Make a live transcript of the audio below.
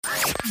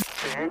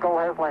Eagle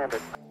has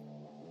landed.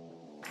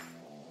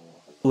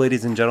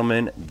 Ladies and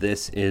gentlemen,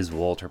 this is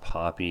Walter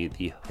Poppy,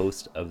 the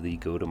host of the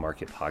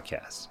Go-to-Market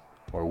podcast,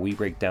 where we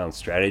break down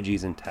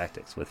strategies and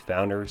tactics with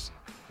founders,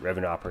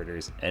 revenue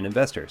operators, and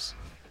investors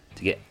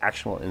to get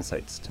actionable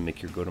insights to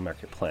make your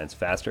go-to-market plans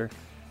faster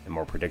and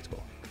more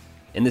predictable.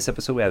 In this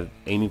episode, we have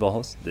Amy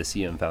Vohos, the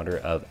CEO and founder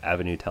of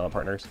Avenue Talent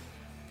Partners,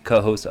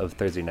 co-host of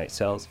Thursday Night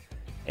Sales,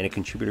 and a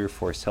contributor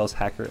for Sales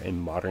Hacker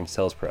and Modern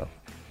Sales Pro.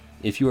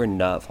 If you are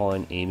not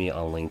following Amy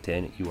on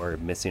LinkedIn, you are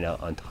missing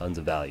out on tons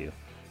of value,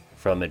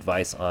 from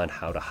advice on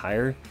how to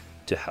hire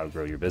to how to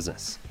grow your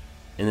business.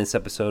 In this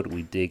episode,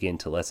 we dig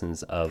into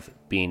lessons of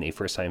being a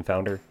first-time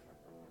founder,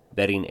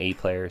 vetting A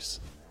players,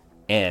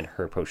 and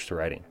her approach to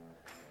writing.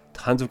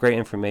 Tons of great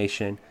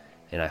information,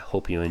 and I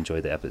hope you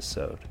enjoy the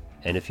episode.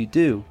 And if you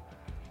do,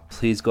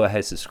 please go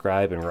ahead,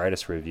 subscribe, and write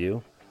us a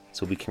review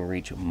so we can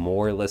reach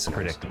more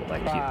listeners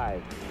like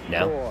you.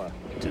 Now,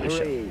 to the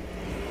show. 3,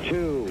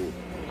 2,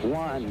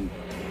 1,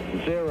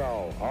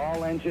 0.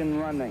 All engine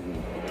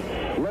running.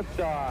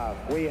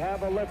 Liftoff. We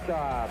have a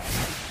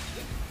liftoff.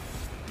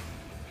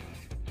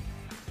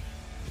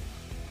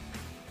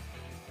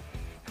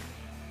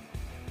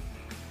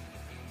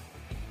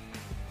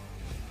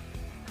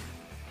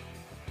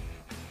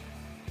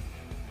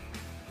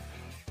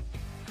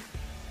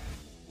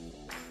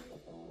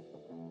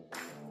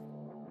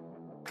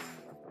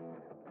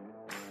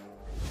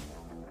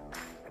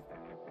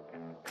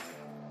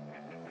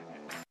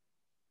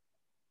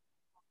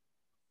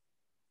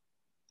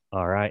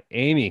 All right,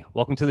 Amy,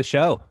 welcome to the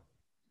show.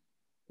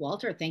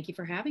 Walter, thank you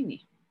for having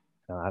me.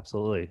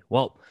 Absolutely.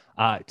 Well,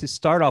 to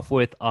start off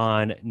with,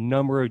 on a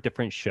number of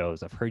different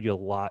shows, I've heard you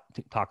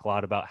talk a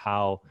lot about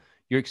how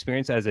your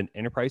experience as an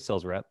enterprise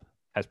sales rep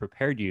has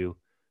prepared you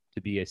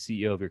to be a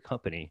CEO of your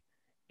company.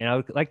 And I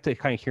would like to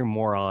kind of hear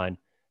more on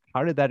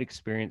how did that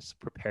experience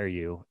prepare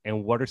you,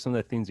 and what are some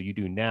of the things that you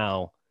do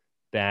now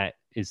that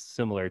is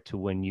similar to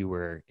when you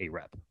were a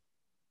rep?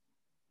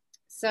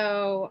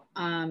 So,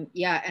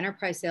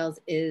 enterprise sales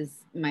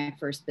is my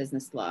first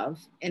business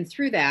love. And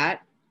through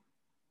that,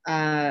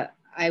 I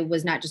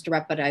was not just a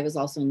rep, but I was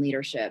also in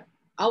leadership,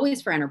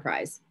 always for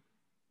enterprise.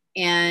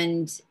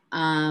 And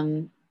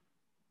when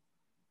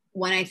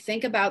I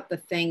think about the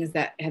things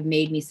that have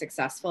made me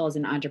successful as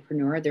an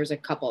entrepreneur, there's a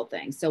couple of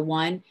things. So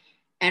one,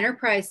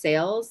 enterprise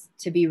sales,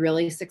 to be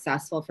really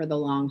successful for the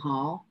long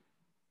haul,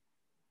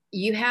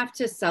 you have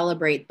to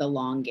celebrate the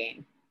long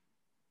game.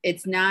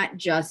 It's not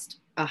just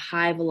a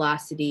high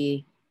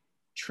velocity,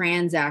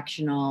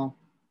 transactional,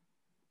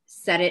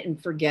 set it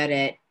and forget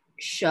it,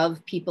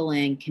 shove people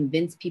in,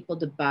 convince people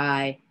to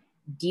buy,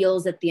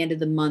 deals at the end of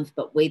the month,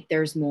 but wait,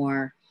 there's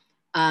more.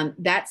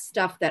 That's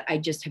stuff that I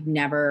just have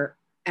never,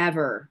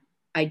 ever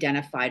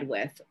identified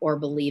with or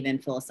believe in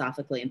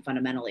philosophically and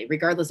fundamentally,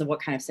 regardless of what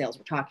kind of sales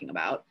we're talking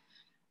about.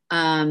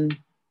 And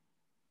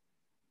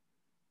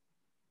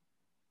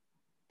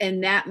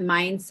that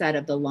mindset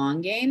of the long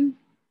game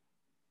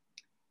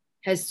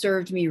has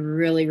served me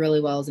really,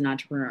 really well as an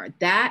entrepreneur.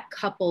 That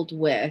coupled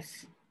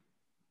with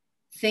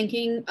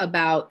thinking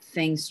about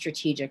things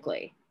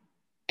strategically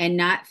and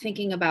not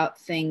thinking about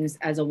things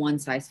as a one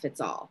size fits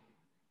all,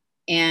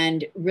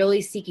 and really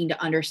seeking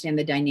to understand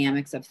the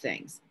dynamics of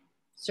things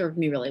served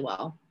me really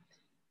well.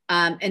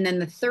 And then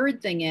the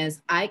third thing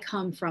is I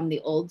come from the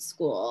old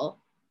school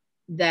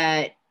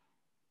that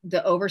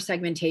the over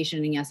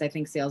segmentation, and yes, I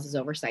think sales is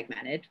over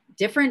segmented.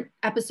 Different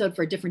episode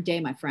for a different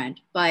day, my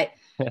friend, but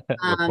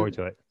Look forward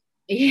to it.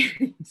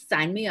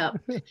 Sign me up.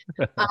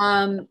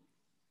 But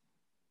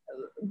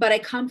I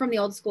come from the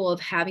old school of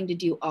having to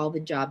do all the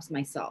jobs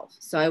myself.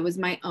 So I was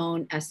my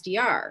own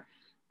SDR.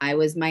 I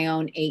was my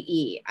own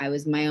AE. I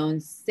was my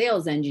own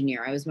sales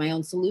engineer. I was my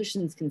own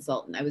solutions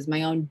consultant. I was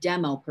my own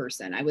demo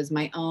person. I was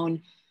my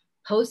own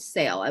post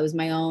sale. I was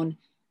my own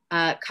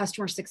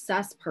customer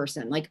success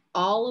person. Like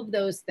all of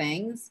those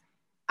things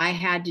I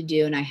had to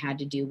do, and I had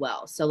to do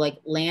well. So like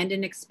land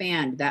and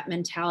expand, that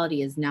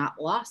mentality is not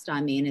lost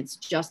on me. And it's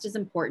just as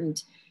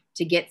important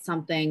to get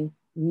something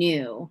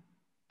new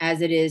as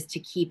it is to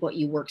keep what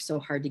you worked so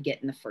hard to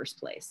get in the first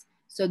place.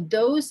 So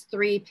those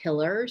three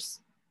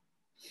pillars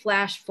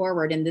flash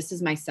forward. And this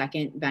is my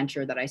second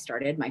venture that I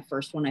started. My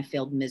first one I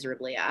failed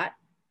miserably at.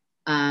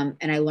 And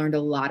I learned a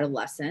lot of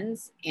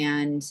lessons.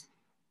 And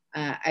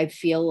I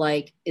feel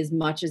like as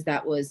much as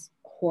that was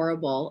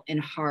horrible and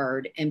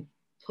hard and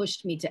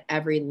pushed me to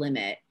every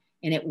limit,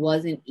 and it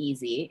wasn't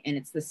easy, and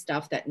it's the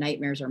stuff that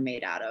nightmares are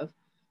made out of.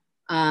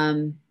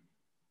 I'm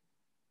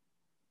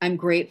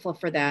grateful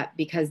for that,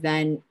 because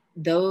then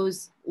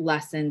those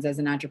lessons as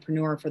an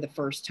entrepreneur for the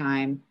first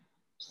time,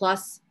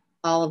 plus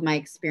all of my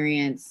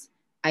experience,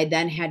 I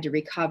then had to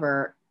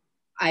recover.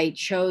 I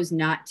chose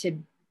not to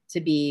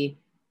be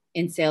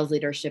in sales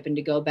leadership and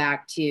to go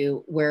back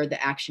to where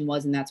the action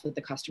was, and that's with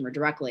the customer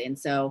directly. And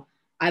so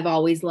I've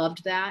always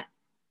loved that.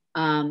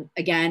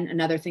 Again,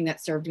 another thing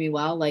that served me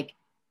well, like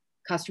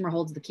customer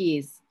holds the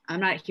keys. I'm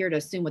not here to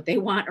assume what they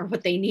want or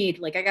what they need.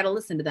 Like I got to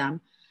listen to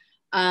them.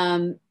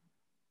 And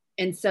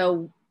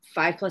so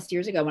 5+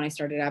 years ago, when I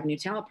started Avenue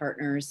Talent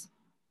Partners,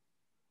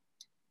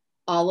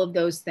 all of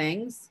those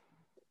things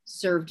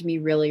served me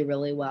really,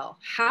 really well.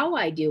 How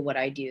I do what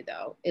I do,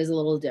 though, is a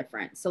little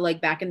different. So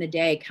like back in the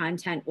day,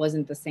 content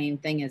wasn't the same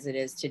thing as it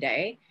is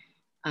today.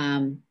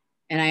 And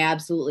I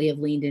absolutely have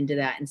leaned into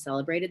that and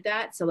celebrated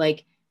that. So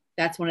like,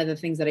 that's one of the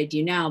things that I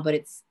do now, but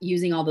it's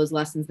using all those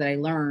lessons that I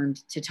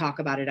learned to talk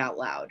about it out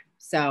loud.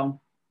 So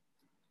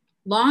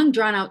long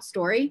drawn out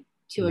story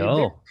to a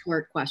very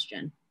short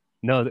question.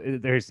 No,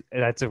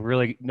 that's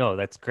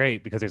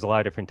great, because there's a lot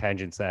of different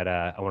tangents that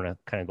I want to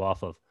kind of go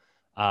off of.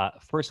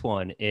 First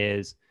one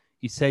is,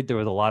 you said there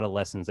was a lot of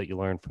lessons that you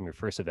learned from your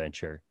first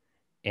adventure.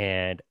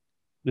 And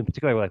in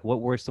particular, like, what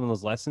were some of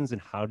those lessons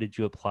and how did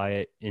you apply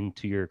it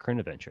into your current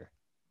adventure?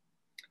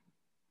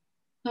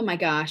 Oh my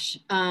gosh.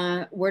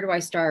 Where do I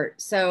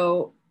start?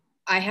 So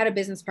I had a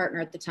business partner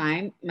at the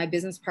time. My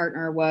business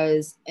partner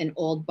was an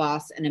old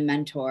boss and a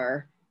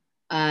mentor.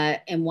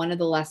 And one of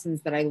the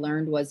lessons that I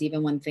learned was,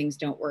 even when things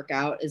don't work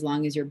out, as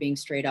long as you're being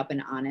straight up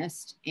and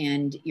honest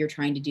and you're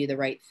trying to do the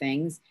right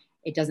things,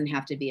 it doesn't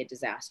have to be a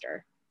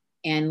disaster.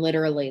 And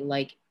literally,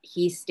 like,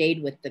 he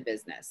stayed with the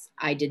business.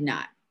 I did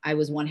not. I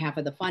was one half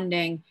of the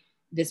funding.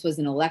 This was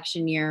an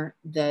election year.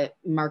 The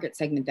market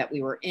segment that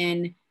we were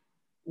in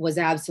was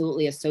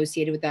absolutely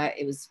associated with that.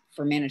 It was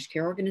for managed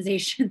care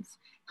organizations.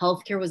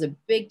 Healthcare was a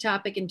big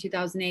topic in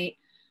 2008.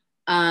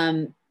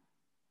 And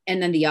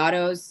then the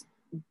autos,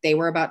 they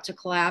were about to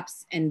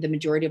collapse, and the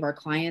majority of our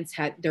clients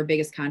had their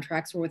biggest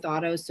contracts were with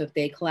autos. So if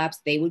they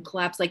collapsed, they would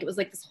collapse. Like, it was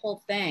like this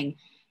whole thing.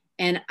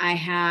 And I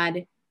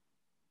had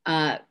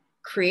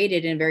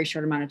created in a very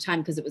short amount of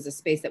time, because it was a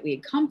space that we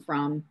had come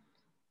from,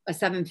 a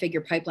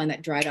 7-figure pipeline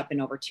that dried up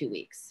in over 2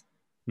 weeks.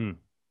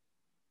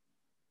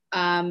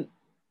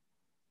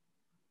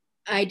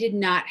 I did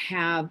not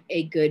have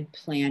a good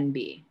plan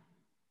B,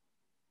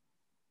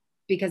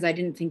 because I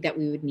didn't think that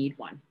we would need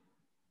one,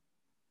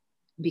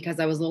 because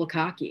I was a little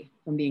cocky,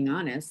 from being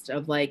honest,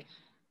 of like,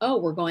 oh,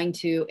 we're going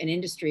to an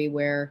industry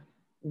where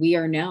we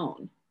are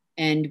known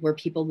and where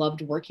people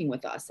loved working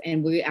with us,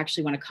 and we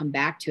actually want to come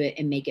back to it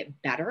and make it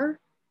better.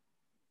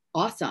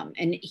 Awesome.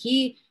 And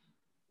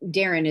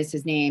Darren is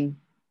his name,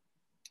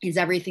 is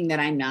everything that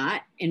I'm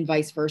not, and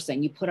vice versa.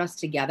 And you put us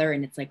together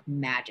and it's like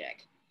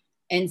magic.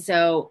 And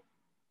so,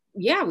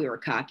 yeah, we were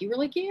cocky. We're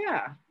like,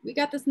 yeah, we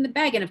got this in the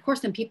bag. And of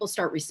course, then people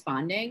start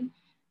responding.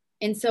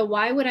 And so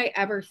why would I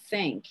ever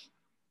think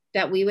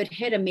that we would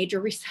hit a major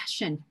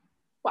recession?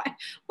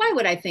 Why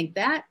would I think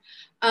that?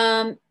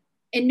 And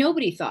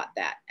nobody thought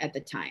that at the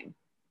time.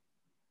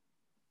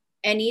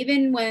 And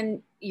even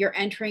when you're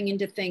entering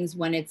into things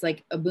when it's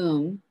like a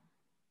boom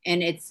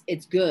and it's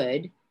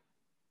good,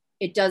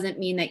 it doesn't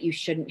mean that you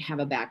shouldn't have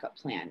a backup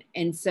plan.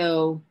 And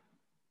so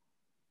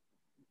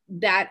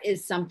that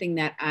is something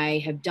that I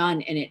have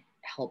done, and it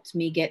helped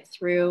me get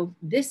through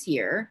this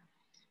year,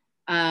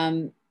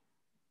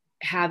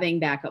 having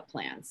backup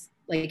plans.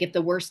 Like, if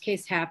the worst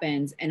case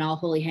happens and all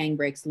holy hang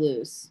breaks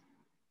loose,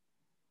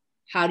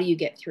 how do you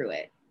get through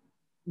it?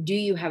 Do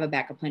you have a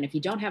backup plan? If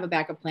you don't have a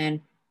backup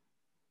plan,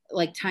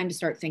 like, time to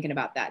start thinking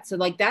about that. So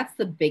like, that's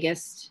the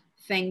biggest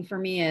thing for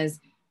me, is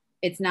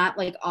it's not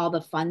like all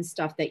the fun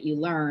stuff that you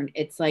learn.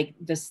 It's like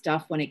the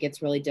stuff when it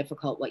gets really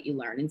difficult, what you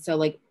learn. And so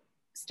like,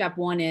 step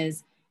one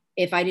is,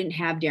 if I didn't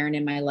have Darren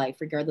in my life,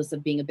 regardless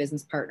of being a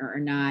business partner or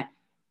not,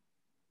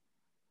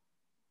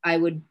 I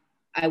would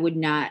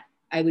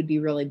be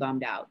really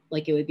bummed out.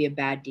 Like, it would be a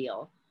bad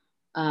deal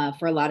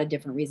for a lot of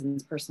different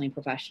reasons, personally and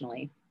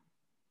professionally.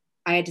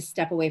 I had to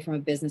step away from a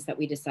business that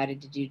we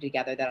decided to do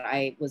together, that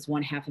I was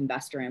one half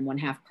investor in, one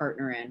half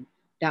partner in.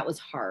 That was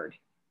hard.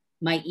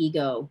 My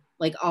ego,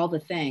 like all the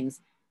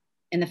things.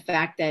 And the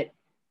fact that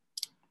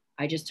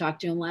I just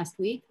talked to him last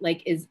week,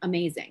 like, is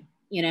amazing,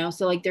 you know?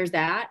 So like, there's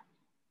that.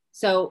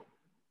 So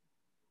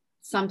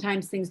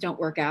sometimes things don't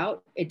work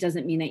out. It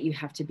doesn't mean that you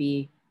have to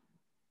be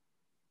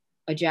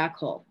a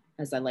jackhole,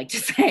 as I like to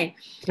say,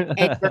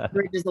 and work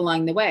bridges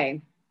along the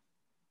way.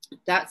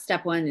 That's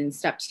step one. And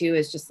step two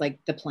is just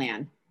like the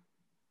plan.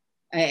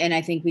 And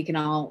I think we can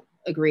all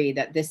agree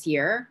that this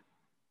year,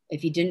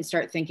 if you didn't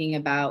start thinking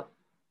about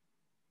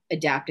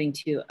adapting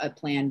to a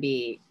plan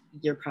B,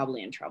 you're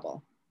probably in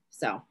trouble.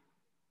 So.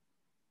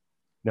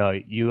 No,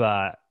 you,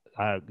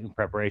 in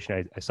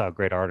preparation, I saw a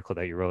great article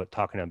that you wrote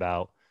talking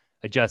about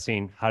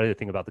adjusting. How to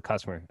think about the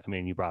customer. I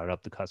mean, you brought it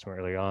up, the customer,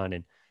 early on,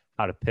 and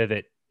how to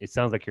pivot. It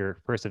sounds like your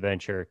first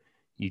adventure,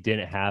 you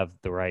didn't have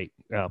the right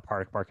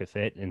product market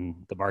fit, and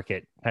the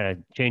market kind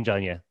of changed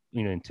on you,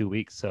 in 2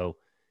 weeks. So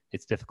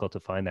it's difficult to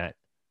find that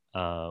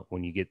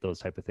when you get those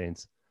type of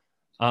things.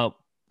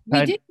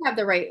 We did have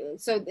the right.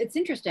 So it's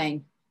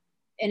interesting,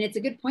 and it's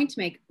a good point to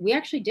make. We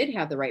actually did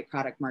have the right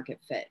product market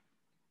fit.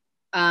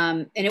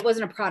 And it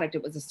wasn't a product,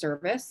 it was a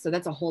service. So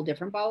that's a whole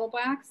different ball of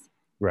wax.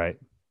 Right.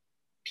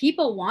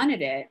 People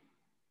wanted it,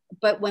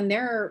 but when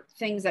there are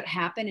things that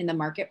happen in the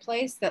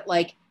marketplace, that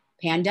like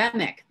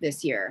pandemic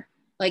this year,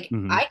 like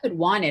I could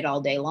want it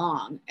all day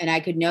long and I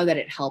could know that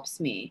it helps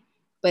me.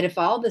 But if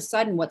all of a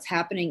sudden what's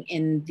happening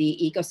in the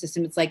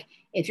ecosystem, it's like,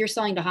 if you're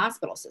selling to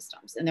hospital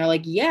systems and they're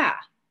like, yeah,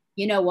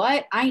 you know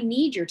what? I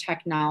need your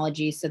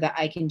technology so that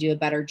I can do a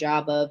better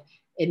job of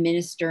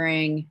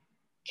administering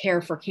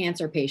care for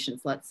cancer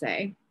patients, let's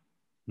say.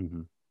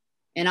 Mm-hmm.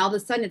 And all of a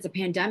sudden it's a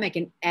pandemic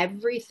and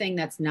everything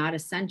that's not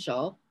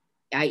essential,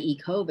 i.e.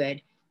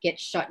 COVID,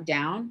 gets shut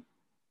down.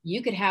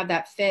 You could have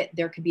that fit,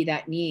 there could be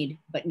that need,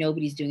 but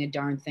nobody's doing a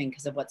darn thing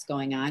because of what's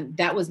going on.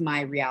 That was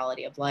my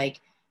reality of like,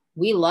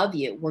 we love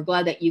you. We're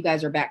glad that you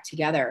guys are back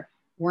together.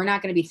 We're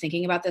not going to be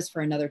thinking about this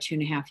for another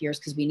 2.5 years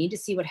because we need to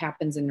see what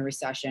happens in the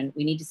recession.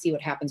 We need to see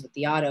what happens with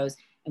the autos,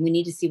 and we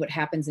need to see what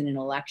happens in an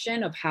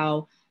election of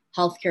how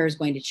healthcare is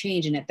going to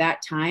change. And at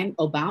that time,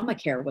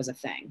 Obamacare was a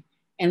thing.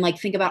 And like,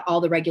 think about all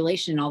the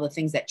regulation and all the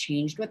things that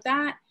changed with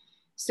that.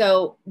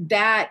 So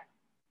that,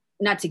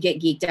 not to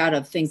get geeked out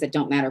of things that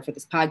don't matter for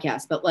this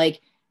podcast, but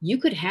like you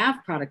could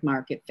have product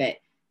market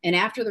fit. And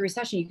after the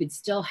recession, you could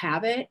still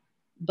have it.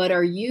 But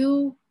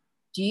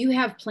do you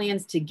have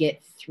plans to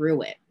get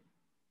through it?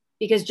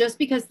 Because just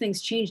because things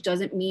change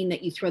doesn't mean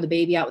that you throw the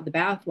baby out with the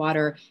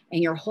bathwater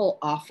and your whole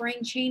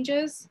offering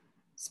changes,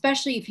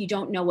 especially if you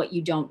don't know what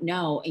you don't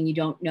know and you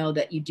don't know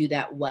that you do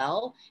that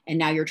well. And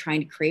now you're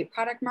trying to create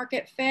product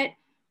market fit.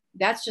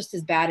 That's just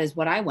as bad as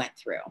what I went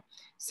through.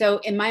 So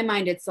in my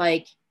mind, it's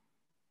like,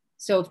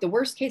 so if the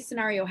worst case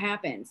scenario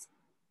happens,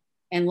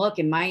 and look,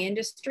 in my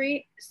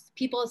industry,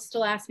 people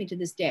still ask me to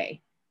this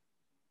day,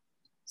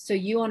 so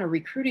you own a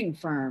recruiting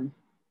firm,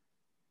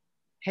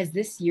 has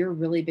this year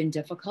really been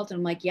difficult? And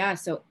I'm like, yeah.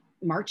 So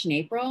March and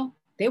April,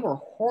 they were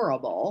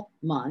horrible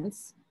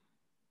months.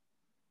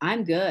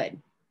 I'm good.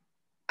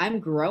 I'm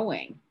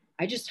growing.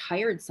 I just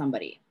hired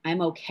somebody.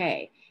 I'm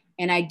okay.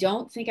 And I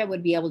don't think I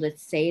would be able to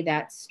say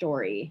that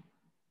story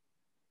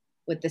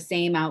with the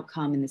same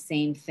outcome and the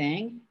same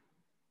thing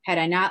had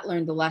I not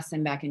learned the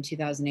lesson back in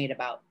 2008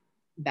 about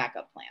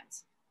backup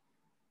plans.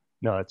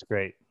 No, that's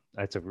great.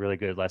 That's a really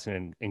good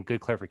lesson and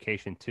good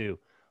clarification too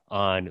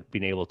on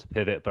being able to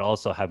pivot, but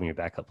also having your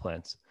backup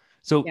plans.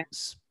 So Yeah.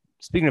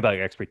 Speaking about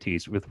your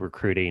expertise with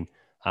recruiting,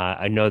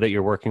 I know that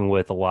you're working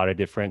with a lot of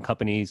different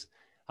companies.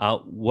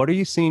 What are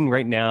you seeing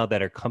right now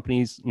that are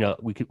companies,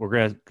 we're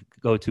going to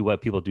go to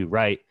what people do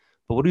right,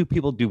 but what do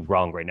people do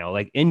wrong right now?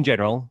 Like in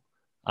general,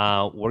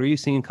 what are you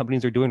seeing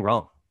companies are doing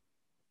wrong?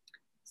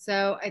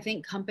 So I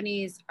think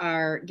companies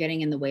are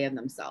getting in the way of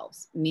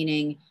themselves,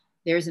 meaning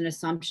there's an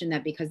assumption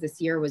that because this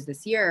year was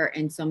this year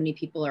and so many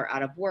people are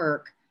out of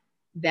work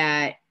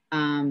that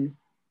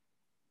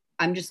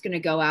I'm just going to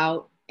go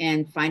out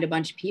and find a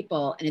bunch of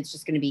people and it's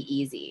just going to be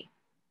easy.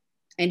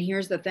 And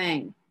here's the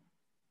thing.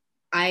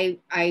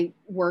 I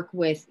work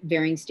with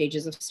varying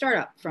stages of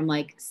startup from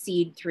like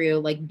seed through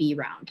like B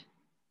round.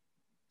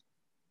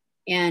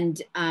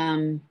 And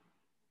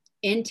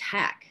in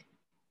tech,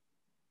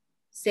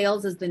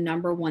 sales is the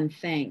number one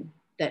thing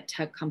that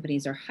tech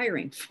companies are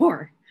hiring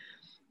for.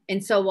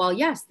 And so while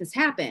yes, this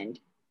happened,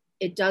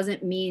 it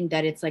doesn't mean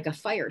that it's like a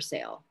fire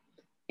sale.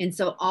 And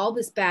so all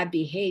this bad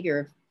behavior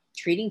of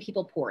treating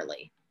people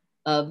poorly,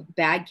 of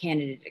bad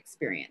candidate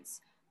experience,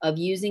 of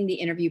using the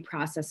interview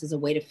process as a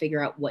way to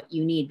figure out what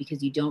you need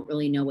because you don't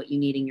really know what you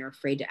need and you're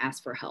afraid to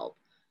ask for help,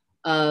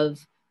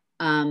 of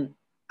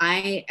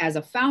I, as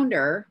a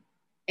founder,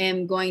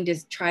 am going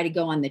to try to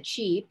go on the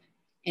cheap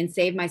and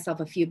save myself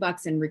a few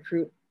bucks and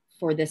recruit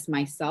for this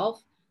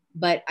myself.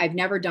 But I've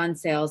never done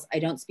sales. I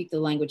don't speak the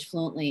language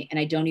fluently, and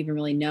I don't even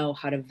really know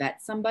how to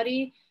vet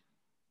somebody.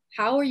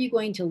 How are you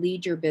going to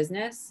lead your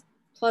business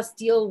plus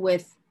deal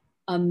with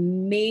a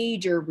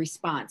major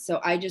response? So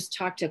I just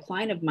talked to a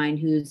client of mine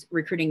who's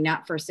recruiting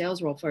not for a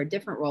sales role, for a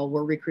different role.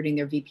 We're recruiting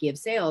their VP of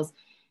sales.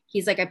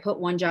 He's like, I put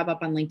one job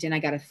up on LinkedIn. I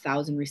got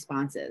 1,000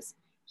 responses.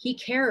 He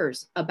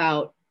cares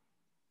about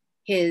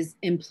his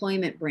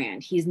employment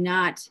brand. He's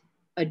not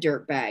a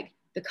dirtbag.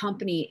 The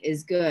company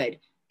is good.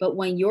 But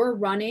when you're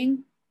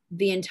running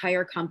the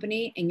entire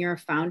company and you're a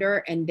founder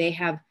and they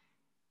have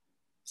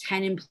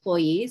 10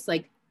 employees,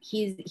 like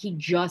he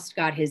just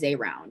got his A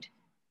round.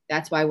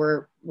 That's why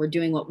we're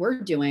doing what we're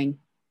doing.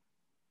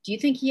 Do you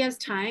think he has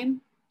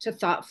time to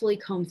thoughtfully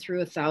comb through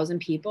 1,000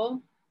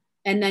 people?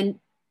 And then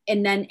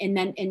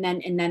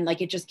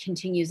like it just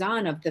continues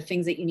on of the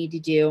things that you need to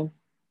do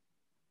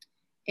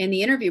in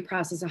the interview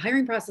process. A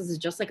hiring process is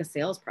just like a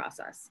sales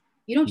process.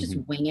 You don't just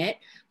wing it.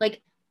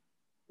 Like,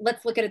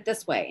 let's look at it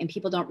this way. And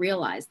people don't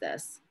realize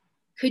this.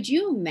 Could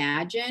you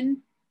imagine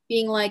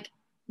being like,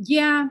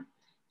 yeah,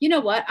 you know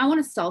what? I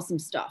want to sell some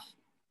stuff.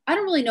 I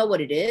don't really know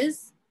what it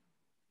is.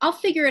 I'll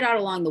figure it out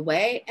along the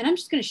way. And I'm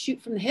just going to shoot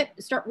from the hip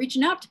and start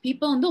reaching out to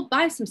people and they'll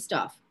buy some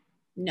stuff.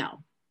 No.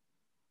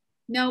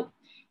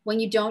 When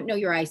you don't know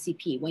your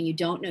ICP, when you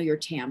don't know your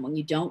TAM, when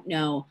you don't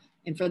know,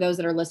 and for those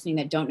that are listening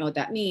that don't know what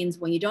that means,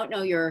 when you don't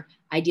know your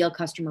ideal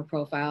customer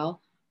profile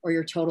or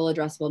your total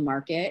addressable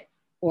market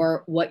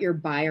or what your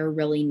buyer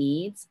really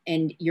needs,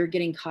 and you're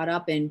getting caught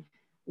up in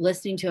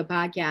listening to a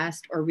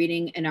podcast or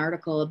reading an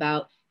article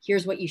about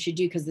here's what you should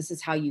do because this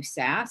is how you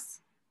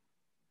SaaS,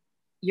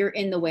 you're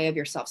in the way of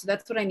yourself. So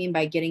that's what I mean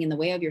by getting in the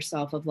way of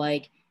yourself, of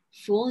like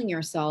fooling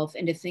yourself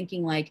into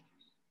thinking like,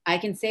 I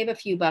can save a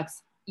few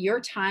bucks. Your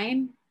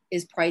time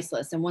is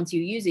priceless. And once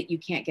you use it, you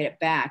can't get it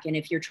back. And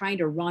if you're trying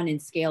to run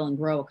and scale and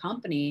grow a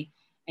company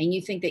and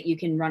you think that you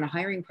can run a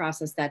hiring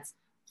process that's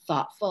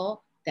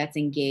thoughtful, that's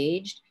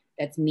engaged,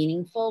 that's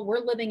meaningful. We're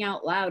living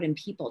out loud and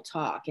people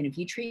talk. And if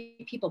you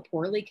treat people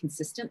poorly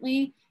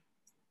consistently,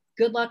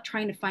 good luck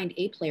trying to find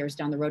A players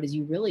down the road as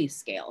you really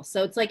scale.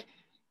 So it's like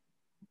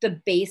the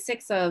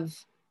basics of,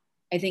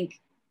 I think,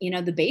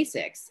 the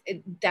basics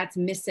that's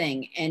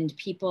missing. And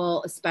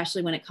people,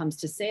 especially when it comes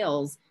to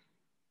sales,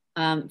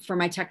 for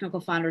my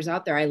technical founders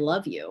out there, I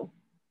love you.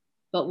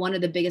 But one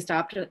of the biggest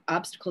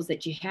obstacles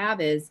that you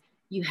have is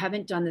you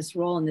haven't done this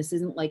role. And this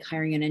isn't like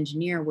hiring an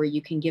engineer where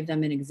you can give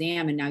them an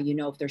exam and now you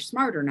know if they're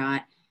smart or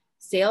not.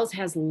 Sales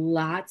has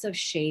lots of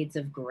shades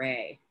of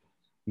gray.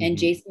 And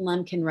Jason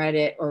Lemkin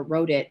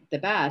wrote it the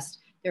best.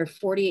 There are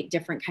 48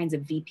 different kinds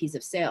of VPs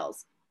of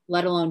sales,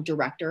 let alone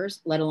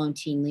directors, let alone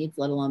team leads,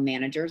 let alone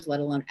managers, let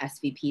alone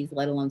SVPs,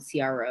 let alone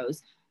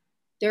CROs.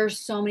 There are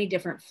so many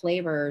different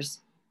flavors.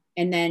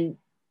 And then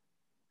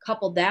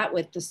couple that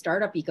with the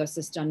startup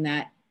ecosystem,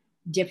 that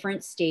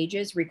different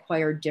stages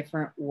require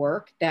different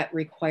work that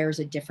requires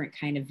a different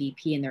kind of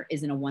VP, and there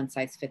isn't a one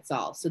size fits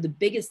all. So the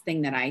biggest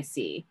thing that I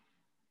see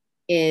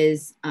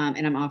is,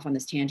 and I'm off on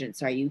this tangent.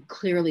 Sorry, you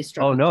clearly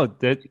struck. Oh no,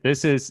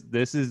 this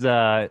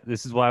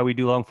is why we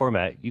do long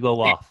format. You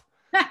go off.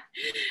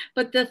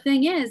 But the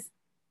thing is,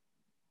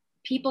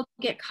 people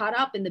get caught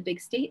up in the big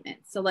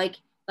statements. So like,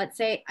 let's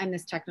say I'm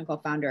this technical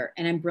founder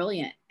and I'm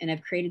brilliant and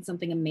I've created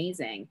something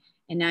amazing,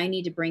 and now I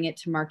need to bring it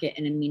to market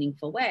in a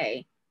meaningful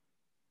way.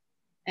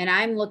 And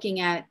I'm looking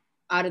at,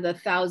 out of the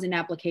 1,000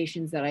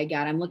 applications that I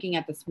got, I'm looking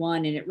at this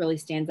one and it really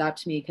stands out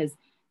to me because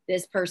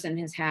this person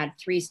has had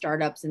 3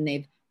 startups and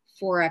they've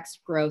 4x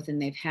growth and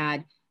they've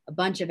had a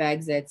bunch of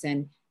exits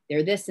and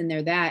they're this and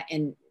they're that.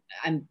 And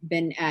I've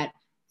been at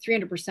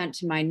 300%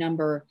 to my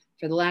number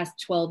for the last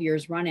 12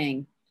 years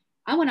running.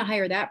 I want to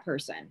hire that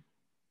person.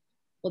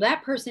 Well,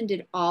 that person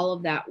did all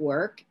of that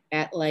work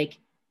at like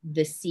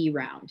the C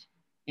round,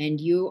 and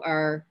you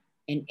are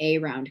an A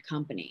round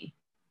company,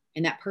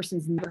 and that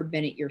person's never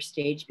been at your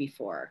stage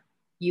before.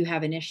 You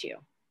have an issue.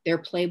 Their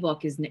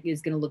playbook is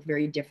going to look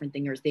very different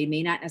than yours. They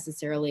may not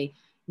necessarily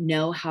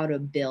know how to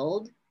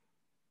build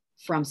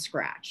from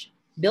scratch.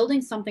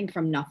 Building something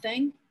from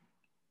nothing,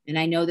 and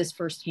I know this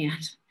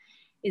firsthand,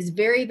 is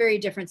very, very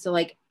different. So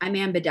like, I'm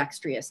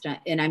ambidextrous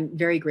and I'm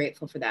very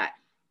grateful for that.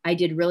 I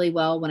did really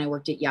well when I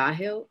worked at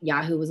Yahoo.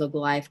 Yahoo was a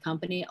Goliath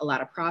company, a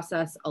lot of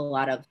process, a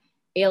lot of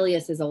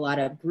aliases, a lot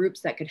of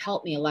groups that could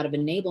help me, a lot of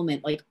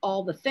enablement, like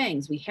all the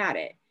things, we had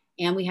it.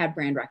 And we had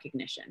brand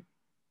recognition.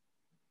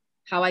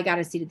 How I got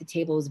a seat at the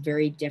table was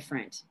very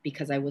different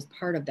because I was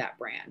part of that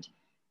brand.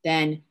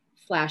 Then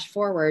flash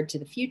forward to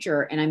the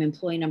future and I'm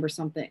employee number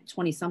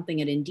 20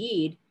 something at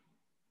Indeed.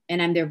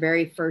 And I'm their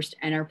very first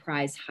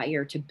enterprise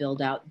hire to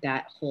build out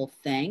that whole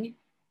thing.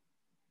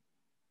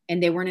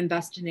 And they weren't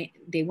investing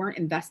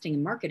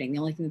in marketing. The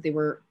only thing that they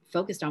were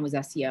focused on was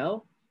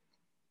SEO.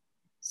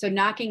 So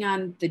knocking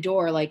on the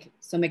door,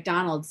 so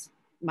McDonald's,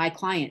 my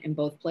client in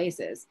both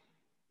places,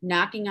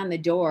 knocking on the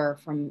door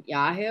from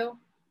Yahoo,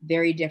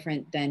 very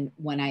different than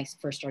when I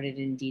first started at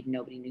Indeed.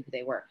 Nobody knew who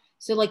they were.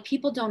 So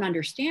people don't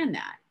understand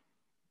that.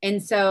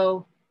 And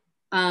so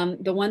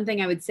the one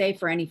thing I would say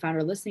for any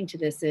founder listening to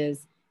this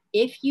is,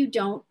 if you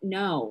don't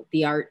know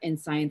the art and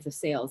science of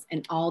sales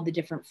and all the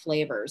different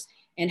flavors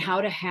and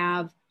how to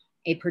have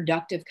a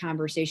productive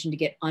conversation to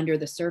get under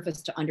the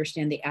surface to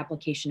understand the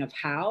application of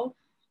how,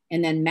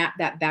 and then map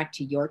that back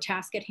to your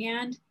task at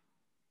hand,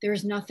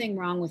 there's nothing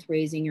wrong with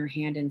raising your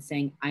hand and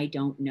saying, I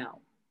don't know.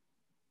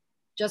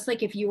 Just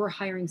like if you were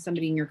hiring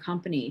somebody in your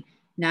company,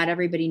 not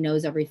everybody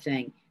knows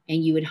everything.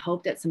 And you would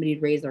hope that somebody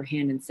would raise their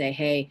hand and say,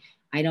 hey,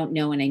 I don't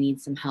know and I need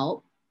some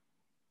help.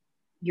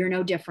 You're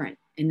no different,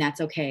 and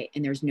that's okay.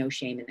 And there's no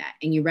shame in that.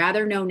 And you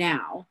rather know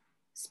now,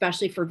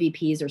 especially for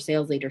VPs or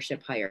sales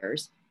leadership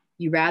hires,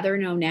 you rather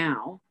know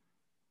now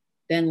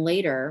than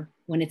later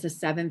when it's a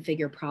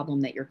 7-figure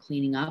problem that you're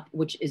cleaning up,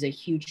 which is a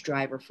huge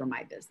driver for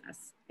my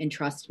business. And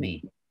trust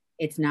me,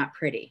 it's not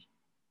pretty.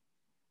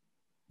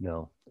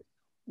 No.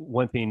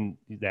 One thing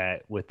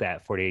that with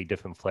that 48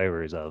 different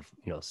flavors of,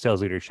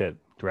 sales leadership,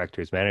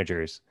 directors,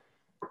 managers,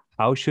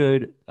 how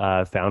should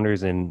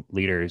founders and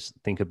leaders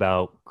think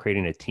about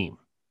creating a team?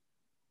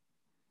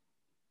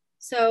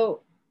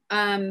 So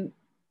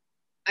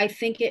I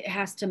think it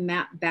has to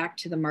map back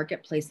to the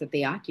marketplace that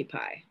they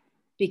occupy.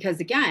 Because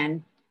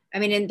again,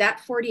 in that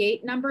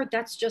 48 number,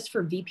 that's just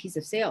for VPs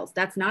of sales.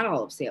 That's not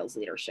all of sales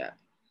leadership.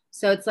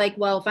 So it's like,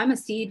 well, if I'm a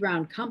seed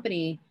round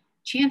company,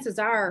 chances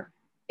are,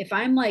 if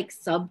I'm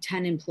sub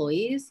 10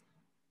 employees,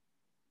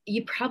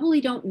 you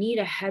probably don't need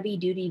a heavy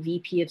duty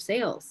VP of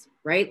sales,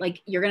 right?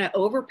 You're going to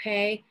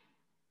overpay.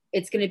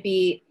 It's going to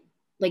be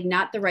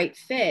not the right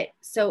fit.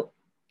 So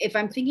if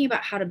I'm thinking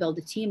about how to build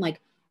a team,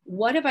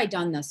 what have I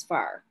done thus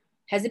far?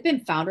 Has it been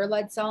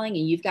founder-led selling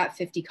and you've got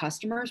 50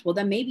 customers? Well,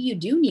 then maybe you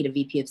do need a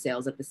VP of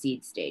sales at the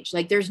seed stage.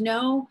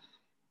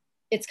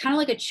 It's kind of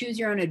like a choose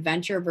your own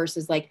adventure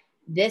versus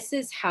this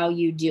is how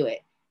you do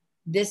it.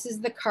 This is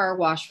the car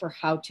wash for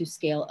how to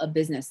scale a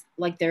business.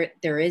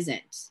 There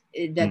isn't,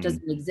 that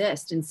doesn't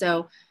exist. And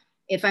so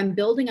if I'm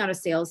building out a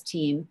sales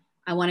team,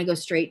 I want to go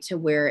straight to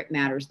where it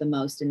matters the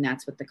most, and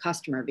that's with the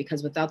customer,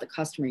 because without the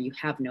customer, you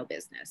have no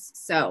business.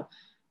 So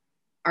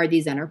are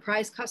these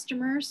enterprise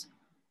customers?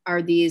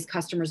 Are these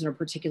customers in a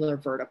particular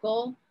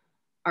vertical?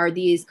 Are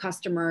these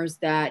customers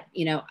that,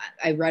 you know,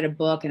 I read a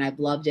book and I've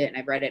loved it and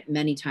I've read it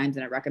many times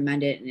and I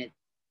recommend it, and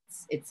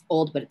it's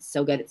old, but it's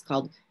so good. It's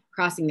called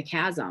Crossing the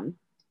Chasm.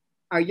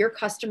 Are your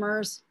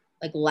customers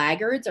like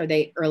laggards? Are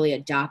they early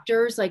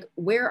adopters? Like,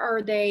 where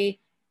are they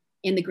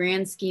in the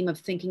grand scheme of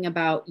thinking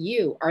about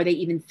you? Are they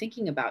even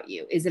thinking about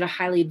you? Is it a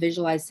highly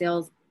visualized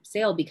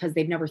sale because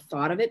they've never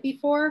thought of it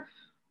before?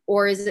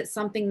 Or is it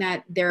something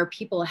that there are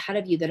people ahead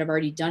of you that have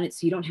already done it,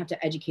 so you don't have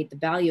to educate the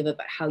value of it,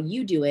 but how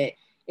you do it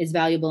is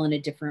valuable in a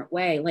different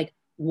way? Like,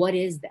 what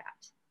is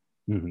that?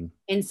 Mm-hmm.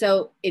 And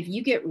so if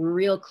you get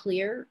real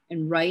clear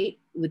and right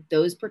with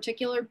those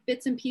particular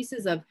bits and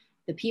pieces of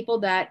the people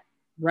that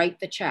write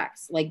the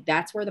checks, like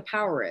that's where the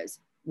power is,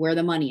 where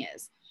the money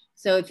is.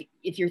 So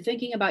if you're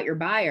thinking about your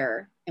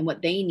buyer and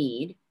what they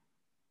need,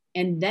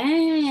 and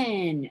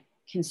then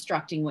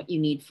constructing what you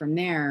need from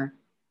there,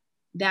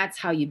 that's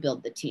how you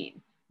build the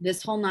team.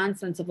 This whole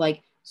nonsense of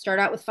like, start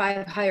out with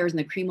 5 hires and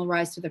the cream will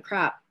rise to the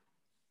crop.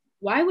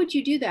 Why would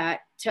you do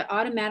that to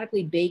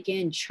automatically bake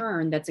in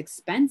churn that's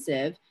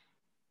expensive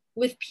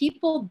with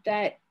people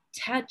that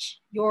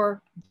touch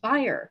your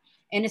buyer?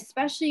 And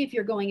especially if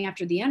you're going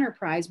after the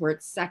enterprise where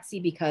it's sexy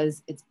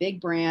because it's big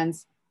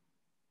brands,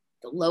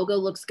 the logo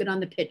looks good on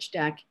the pitch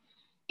deck,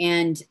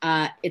 and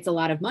it's a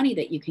lot of money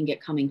that you can get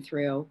coming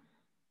through.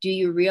 Do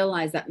you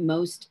realize that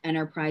most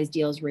enterprise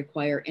deals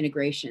require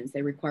integrations?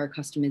 They require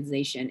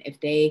customization. If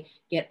they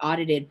get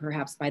audited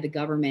perhaps by the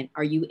government,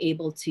 are you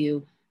able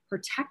to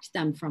protect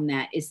them from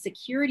that? Is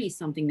security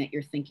something that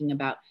you're thinking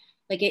about?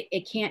 Like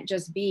it can't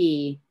just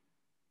be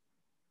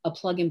a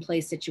plug and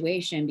play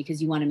situation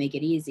because you want to make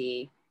it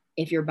easy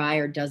if your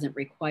buyer doesn't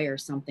require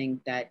something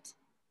that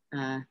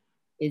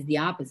is the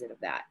opposite of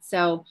that.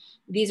 So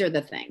these are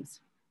the things.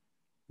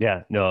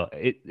 Yeah, no,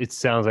 it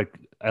sounds like,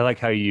 I like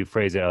how you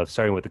phrase it, of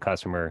starting with the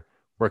customer,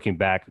 working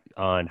back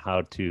on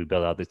how to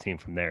build out the team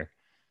from there.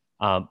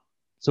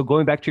 So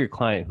going back to your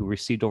client who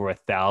received over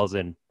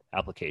 1,000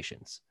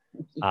 applications,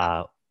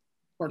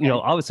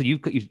 obviously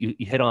you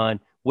hit on,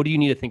 what do you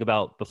need to think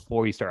about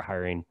before you start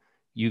hiring?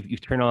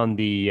 You've turned on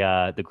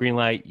the green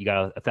light, you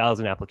got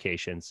 1,000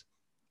 applications.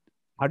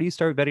 How do you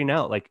start vetting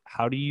out? Like,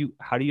 how do you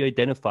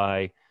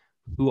identify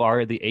who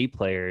are the A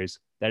players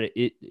that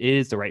it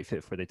is the right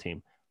fit for the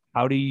team?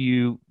 How do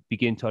you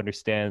begin to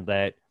understand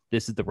that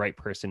this is the right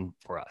person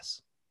for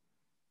us?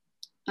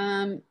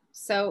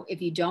 So if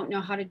you don't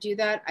know how to do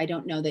that, I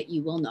don't know that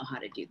you will know how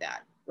to do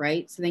that,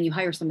 right? So then you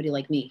hire somebody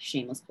like me,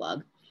 shameless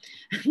plug.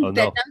 Oh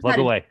no, plug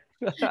away.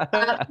 Well,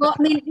 I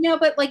mean,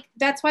 but like,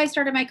 that's why I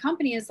started my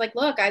company, is like,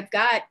 look, I've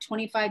got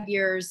 25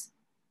 years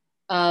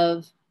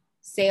of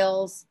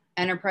sales,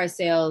 enterprise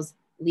sales,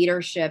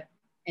 leadership,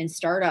 and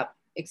startup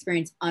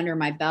experience under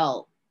my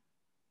belt.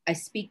 I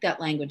speak that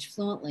language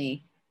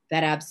fluently.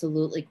 That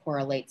absolutely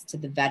correlates to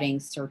the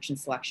vetting, search, and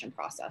selection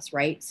process,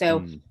 right?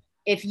 So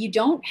if you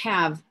don't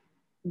have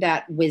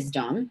that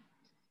wisdom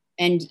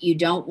and you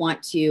don't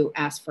want to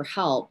ask for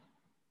help,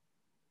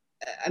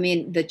 I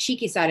mean, the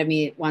cheeky side of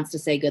me wants to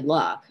say good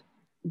luck,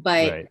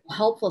 but right. The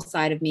helpful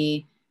side of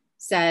me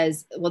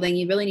says, well, then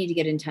you really need to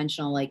get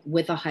intentional, like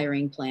with a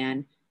hiring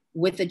plan,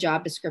 with a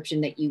job description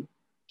that you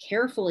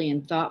carefully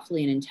and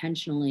thoughtfully and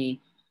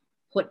intentionally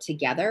put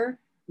together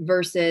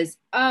versus,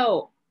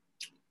 oh,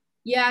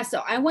 yeah,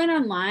 so I went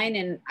online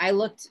and I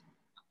looked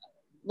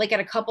like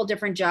at a couple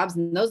different jobs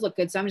and those look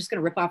good. So I'm just going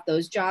to rip off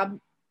those job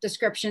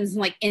descriptions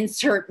and like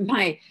insert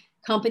my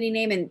company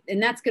name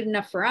and that's good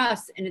enough for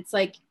us. And it's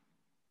like,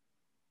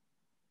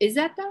 is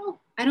that though?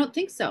 I don't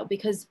think so,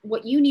 because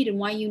what you need and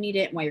why you need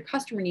it and why your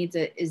customer needs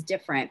it is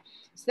different.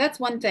 So that's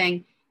one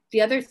thing.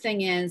 The other thing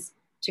is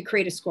to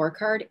create a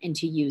scorecard and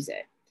to use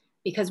it,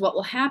 because what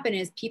will happen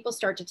is people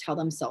start to tell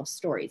themselves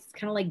stories. It's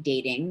kind of like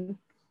dating.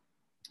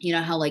 You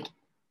know how like,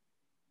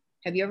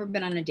 have you ever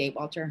been on a date,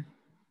 Walter?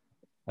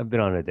 I've been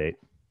on a date.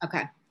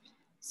 Okay.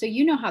 So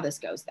you know how this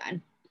goes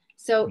then.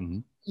 So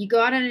you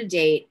go out on a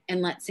date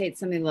and let's say it's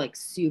something like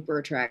super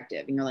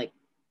attractive and you're like,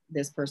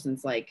 this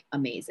person's like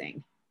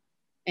amazing.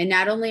 And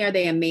not only are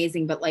they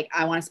amazing, but like,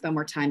 I want to spend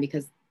more time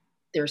because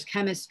there's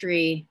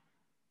chemistry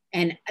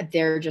and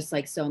they're just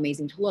like so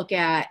amazing to look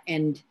at.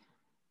 And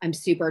I'm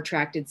super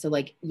attracted. So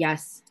like,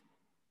 yes.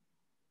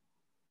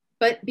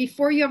 But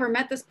before you ever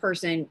met this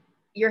person,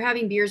 you're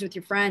having beers with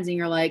your friends and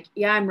you're like,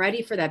 yeah, I'm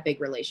ready for that big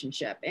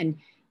relationship. And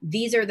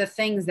these are the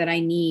things that I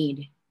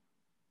need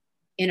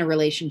in a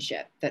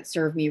relationship that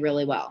serve me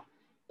really well.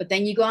 But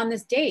then you go on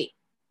this date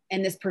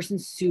and this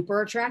person's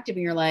super attractive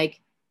and you're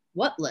like,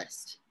 what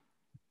list?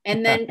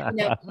 And then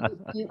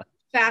you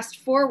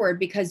fast forward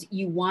because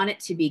you want it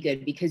to be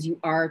good, because you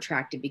are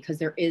attracted, because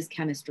there is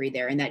chemistry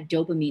there and that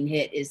dopamine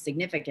hit is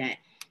significant.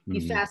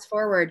 You fast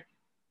forward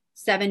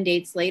 7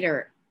 dates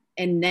later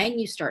and then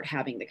you start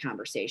having the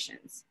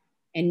conversations.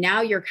 And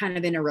now you're kind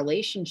of in a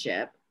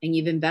relationship and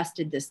you've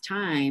invested this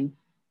time.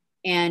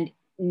 And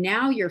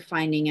now you're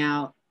finding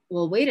out,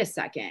 well, wait a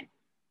second.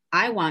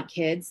 I want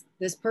kids.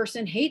 This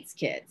person hates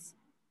kids.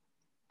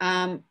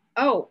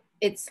 Oh,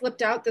 it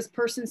slipped out. This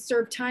person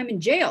served time in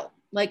jail.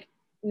 Like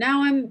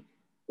now I'm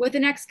with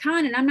an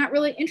ex-con and I'm not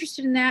really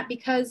interested in that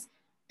because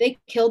they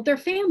killed their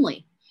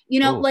family.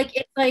 Oh. Like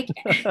it's like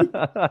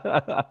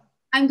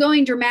I'm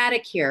going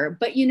dramatic here,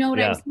 but you know what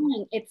I'm Yeah.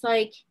 saying? It's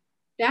like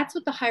that's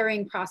what the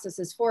hiring process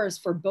is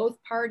for both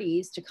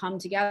parties to come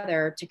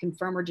together to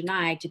confirm or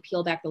deny, to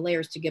peel back the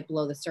layers to get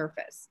below the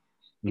surface.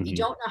 If you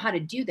don't know how to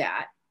do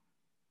that,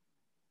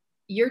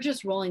 you're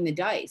just rolling the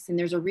dice. And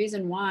there's a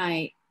reason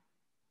why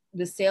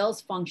the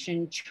sales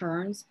function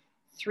churns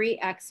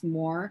 3x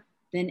more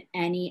than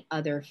any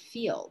other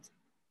field.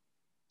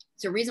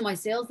 It's a reason why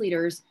sales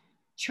leaders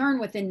churn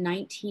within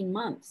 19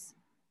 months.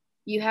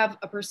 You have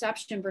a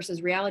perception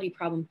versus reality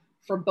problem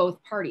for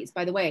both parties.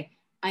 By the way,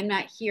 I'm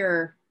not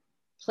here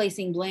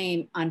placing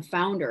blame on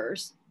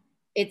founders.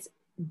 It's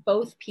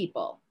both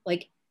people.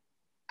 Like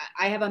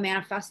I have a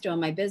manifesto in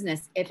my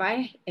business. If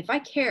I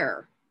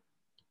care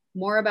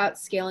more about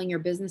scaling your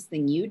business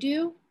than you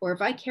do, or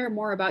if I care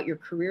more about your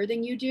career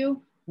than you do,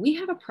 we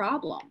have a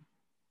problem.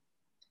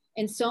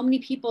 And so many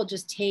people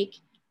just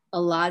take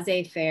a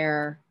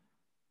laissez-faire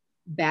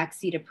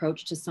backseat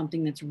approach to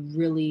something that's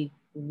really,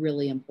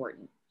 really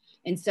important.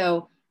 And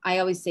so I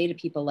always say to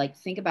people, like,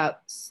 think about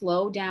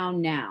slow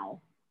down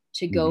now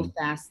to go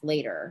fast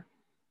later.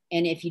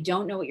 And if you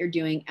don't know what you're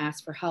doing,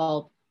 ask for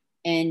help.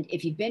 And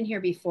if you've been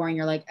here before and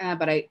you're like,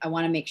 but I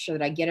want to make sure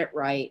that I get it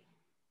right,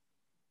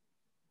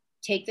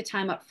 take the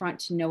time up front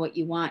to know what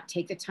you want.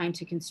 Take the time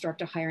to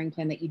construct a hiring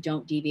plan that you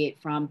don't deviate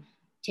from.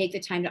 Take the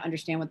time to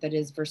understand what that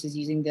is versus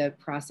using the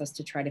process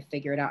to try to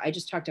figure it out. I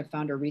just talked to a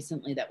founder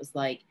recently that was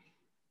like,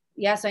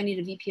 yes, I need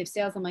a VP of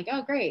sales. I'm like,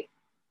 oh, great.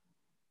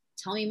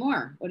 Tell me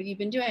more. What have you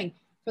been doing?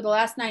 For the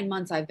last 9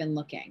 months, I've been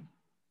looking.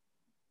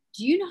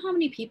 Do you know how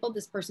many people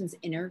this person's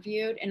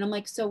interviewed? And I'm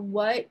like, so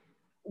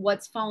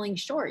what's falling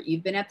short?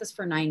 You've been at this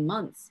for 9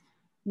 months.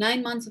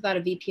 9 months without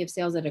a VP of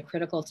sales at a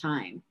critical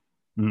time.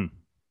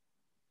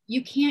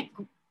 You can't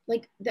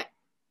like that.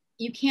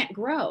 You can't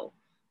grow.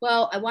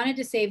 Well, I wanted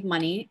to save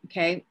money.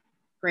 Okay,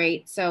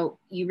 great. So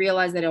you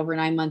realize that over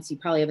 9 months, you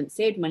probably haven't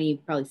saved money.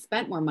 You've probably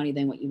spent more money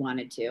than what you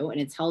wanted to, and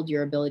it's held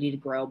your ability to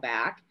grow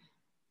back.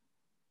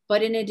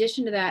 But in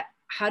addition to that,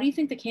 how do you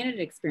think the candidate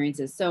experience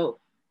is? So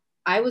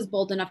I was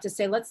bold enough to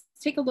say, let's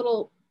take a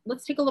little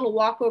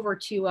walk over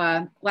to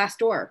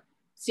Glassdoor,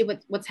 see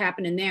what's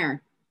happening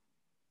there.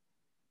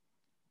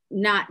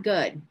 Not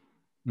good.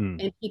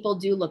 And people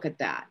do look at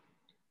that.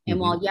 And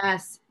while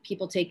yes,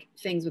 people take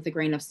things with a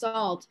grain of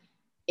salt,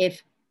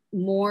 if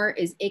more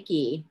is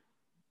icky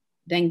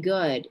than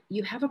good,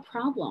 you have a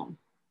problem.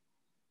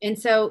 And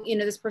so,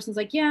 this person's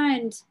like, yeah,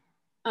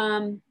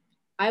 and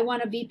I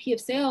want a VP of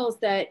sales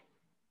that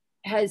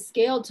has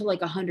scaled to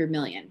like 100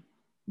 million.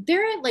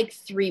 They're at like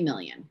 3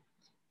 million.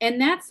 And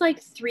that's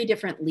like 4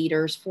 different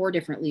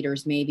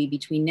leaders maybe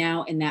between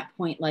now and that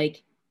point.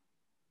 Like,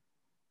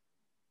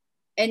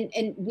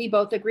 and we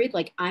both agreed,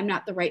 like, I'm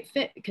not the right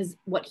fit, because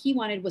what he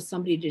wanted was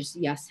somebody to just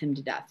yes him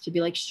to death, to be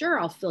like, sure,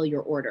 I'll fill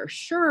your order.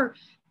 Sure,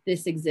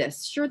 this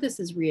exists. Sure, this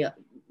is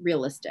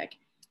realistic.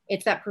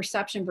 It's that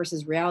perception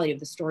versus reality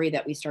of the story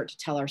that we start to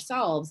tell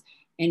ourselves.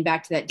 And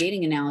back to that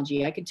dating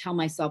analogy, I could tell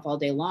myself all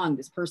day long,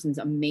 this person's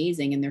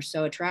amazing and they're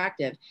so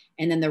attractive.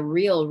 And then the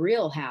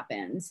real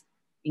happens.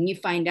 And you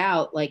find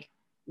out like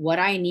what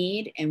I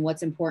need and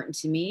what's important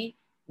to me,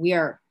 we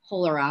are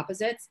polar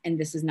opposites, and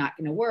this is not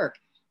going to work.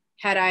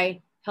 Had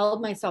I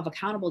held myself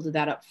accountable to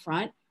that up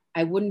front,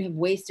 I wouldn't have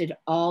wasted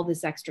all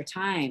this extra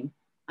time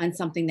on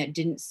something that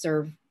didn't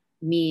serve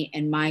me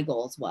and my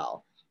goals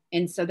well.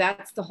 And so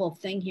that's the whole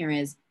thing here,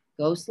 is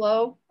go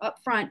slow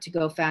up front to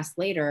go fast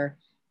later.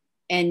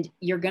 And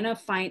you're going to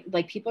find,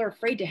 like, people are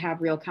afraid to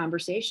have real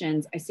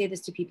conversations. I say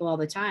this to people all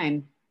the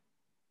time.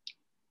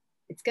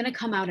 It's going to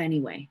come out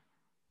anyway.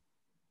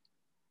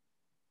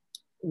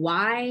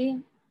 Why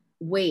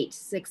wait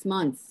 6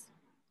 months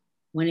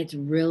when it's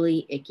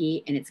really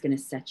icky and it's going to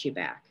set you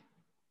back?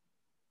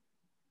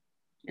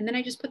 And then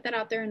I just put that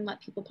out there and let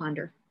people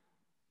ponder.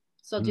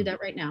 So I'll do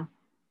that right now.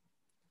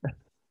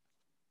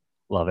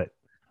 Love it.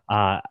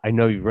 I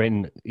know you've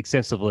written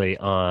extensively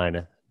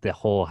on the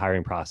whole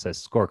hiring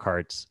process,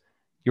 scorecards.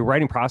 Your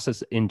writing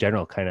process in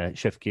general, kind of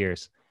shift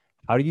gears.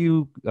 How do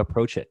you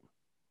approach it?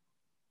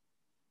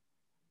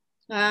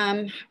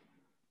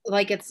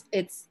 Like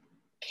it's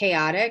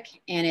chaotic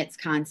and it's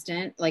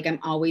constant. Like I'm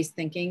always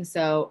thinking.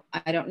 So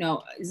I don't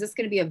know. Is this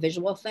going to be a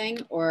visual thing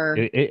or?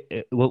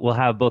 We'll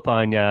have both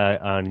on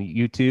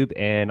YouTube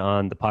and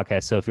on the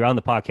podcast. So if you're on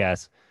the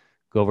podcast,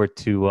 go over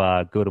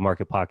to Go to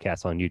Market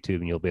Podcast on YouTube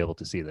and you'll be able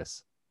to see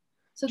this.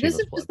 So this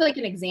is just like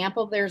an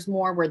example. There's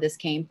more where this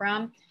came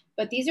from,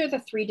 but these are the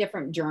 3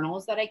 different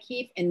journals that I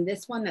keep. And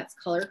this one that's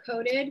color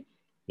coded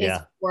is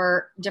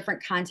for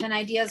different content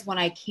ideas when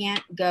I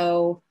can't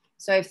go.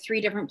 So I have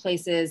 3 different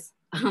places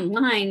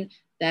online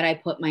that I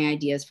put my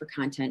ideas for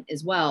content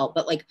as well.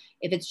 But like,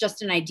 if it's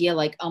just an idea,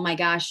 like, oh my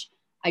gosh,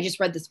 I just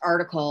read this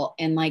article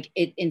and like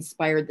it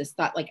inspired this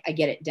thought, like I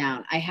get it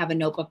down. I have a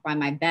notebook by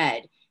my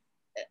bed.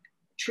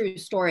 true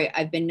story.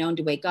 I've been known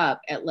to wake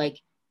up at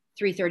like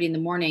 3:30 in the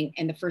morning,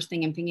 and the first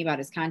thing I'm thinking about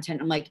is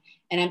content. I'm like,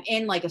 and I'm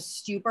in like a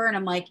stupor, and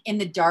I'm like in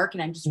the dark,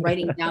 and I'm just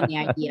writing down the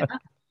idea.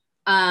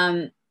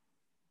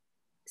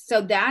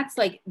 So that's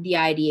like the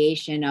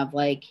ideation of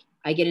like,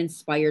 I get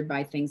inspired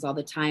by things all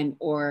the time,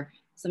 or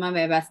some of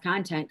my best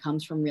content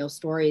comes from real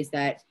stories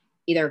that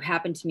either have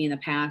happened to me in the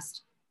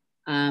past,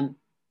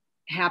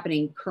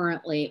 happening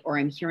currently, or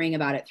I'm hearing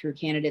about it through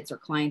candidates or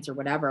clients or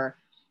whatever.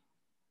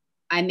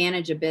 I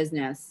manage a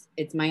business.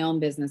 It's my own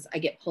business. I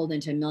get pulled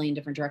into a million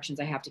different directions.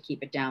 I have to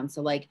keep it down.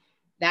 So like,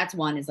 that's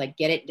one, is like,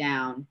 get it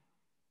down.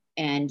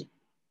 And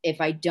if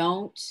I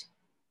don't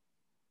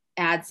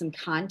add some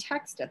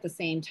context at the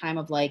same time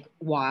of like,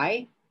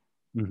 why,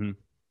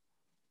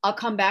 I'll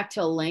come back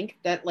to a link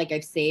that like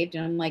I've saved,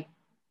 and I'm like,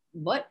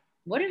 what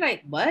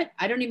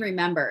I don't even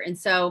remember. And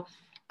so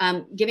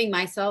giving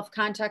myself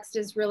context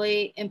is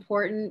really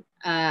important.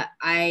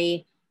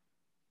 I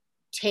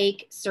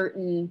take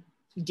certain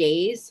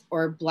days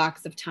or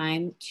blocks of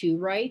time to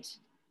write.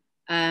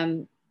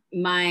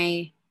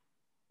 My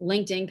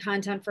LinkedIn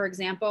content, for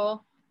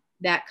example,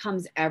 that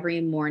comes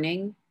every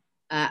morning.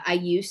 I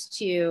used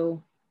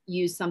to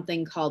use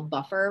something called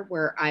Buffer,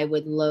 where I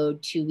would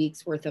load 2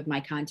 weeks worth of my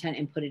content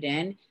and put it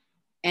in.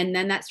 And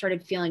then that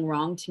started feeling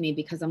wrong to me,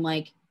 because I'm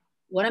like,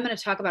 what I'm going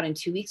to talk about in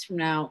 2 weeks from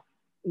now,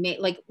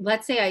 like,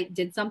 let's say I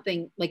did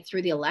something like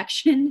through the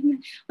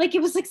election, like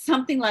it was like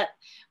something that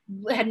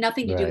had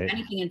nothing to do with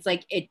anything. It's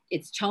like,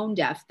 it's tone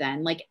deaf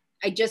then. Like,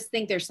 I just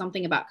think there's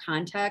something about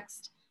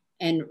context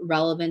and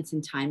relevance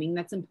and timing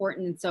that's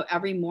important. And so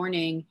every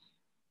morning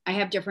I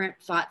have different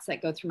thoughts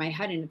that go through my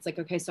head, and it's like,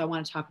 okay, so I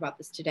want to talk about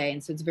this today.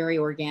 And so it's very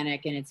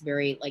organic, and it's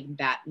very like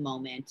that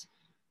moment.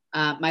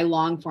 My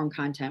long form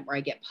content where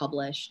I get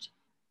published,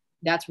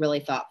 that's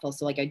really thoughtful.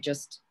 So like, I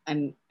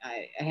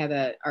have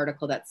an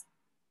article that's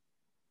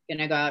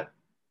gonna go out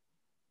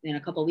in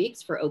a couple of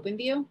weeks for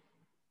OpenView.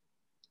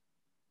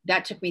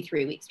 That took me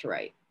 3 weeks to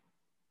write.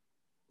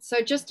 So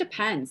it just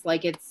depends.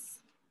 Like,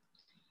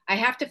 I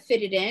have to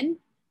fit it in.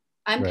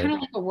 I'm kind of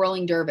like a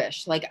whirling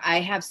dervish. Like,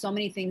 I have so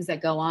many things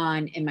that go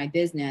on in my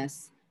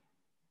business,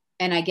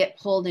 and I get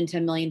pulled into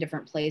a million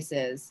different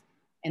places,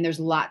 and there's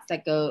lots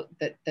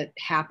that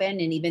happen.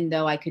 And even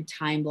though I could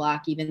time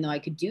block, even though I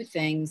could do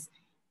things,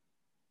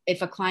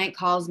 if a client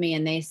calls me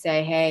and they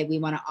say, hey, we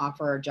want to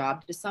offer a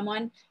job to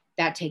someone,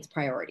 that takes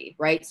priority,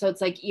 right? So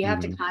it's like, I have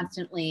to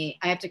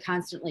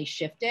constantly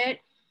shift it.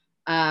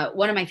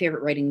 One of my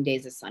favorite writing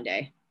days is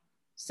Sunday.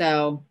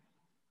 So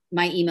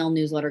my email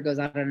newsletter goes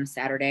out on a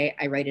Saturday.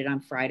 I write it on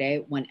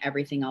Friday when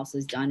everything else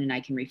is done, and I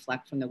can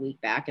reflect from the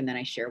week back, and then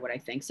I share what I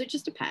think. So it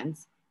just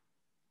depends.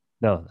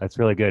 No, that's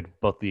really good.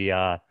 Both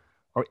the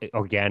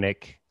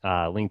organic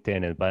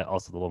LinkedIn, but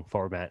also the long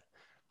format.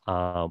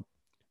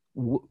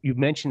 You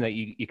mentioned that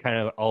you kind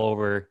of all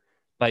over,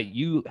 but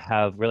you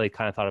have really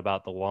kind of thought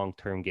about the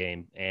long-term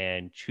game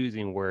and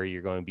choosing where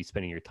you're going to be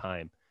spending your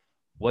time.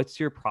 What's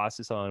your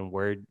process on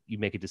where you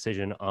make a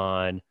decision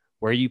on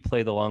where you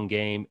play the long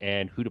game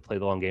and who to play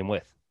the long game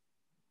with?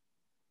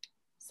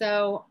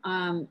 So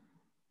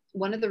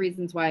one of the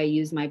reasons why I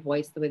use my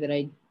voice the way that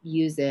I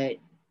use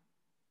it,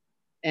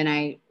 and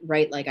I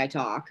write like I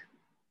talk,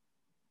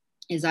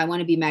 is I want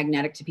to be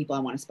magnetic to people I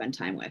want to spend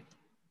time with.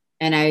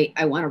 And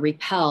I want to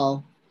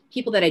repel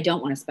people that I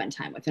don't want to spend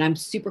time with. And I'm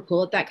super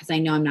cool at that, because I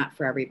know I'm not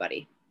for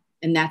everybody.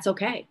 And that's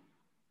okay.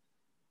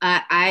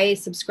 I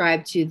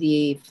subscribe to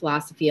the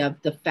philosophy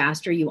of the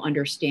faster you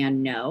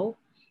understand no.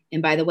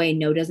 And by the way,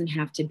 no doesn't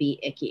have to be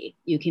icky.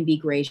 You can be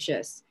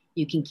gracious.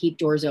 You can keep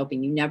doors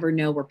open. You never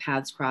know where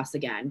paths cross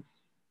again.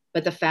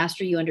 But the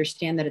faster you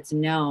understand that it's a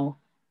no,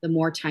 the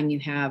more time you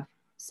have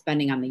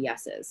spending on the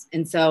yeses.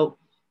 And so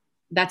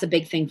that's a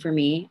big thing for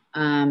me.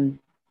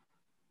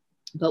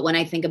 But when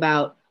I think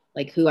about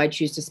like who I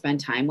choose to spend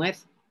time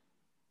with,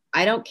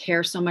 I don't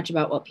care so much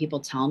about what people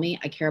tell me.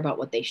 I care about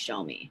what they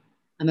show me.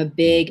 I'm a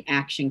big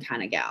action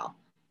kind of gal.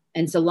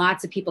 And so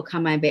lots of people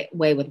come my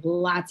way with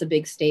lots of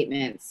big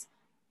statements,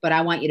 but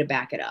I want you to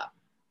back it up.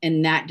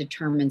 And that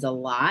determines a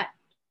lot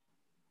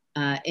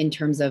in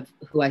terms of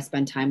who I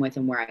spend time with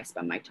and where I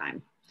spend my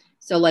time.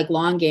 So like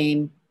long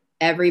game,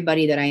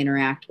 everybody that I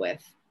interact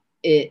with,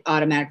 it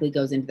automatically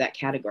goes into that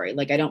category.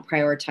 Like, I don't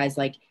prioritize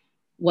like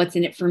what's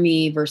in it for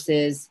me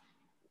versus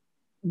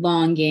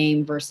long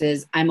game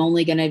versus I'm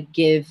only going to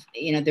give,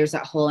 there's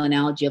that whole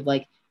analogy of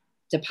like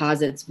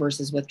deposits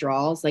versus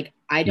withdrawals. Like,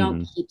 I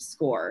don't keep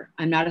score.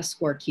 I'm not a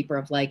scorekeeper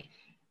of like,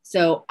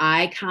 so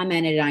I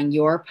commented on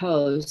your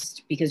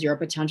post because you're a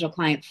potential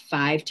client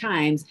 5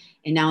 times.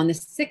 And now on the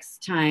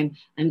 6th time,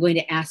 I'm going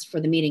to ask for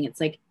the meeting. It's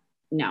like,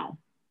 no,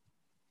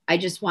 I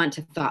just want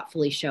to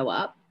thoughtfully show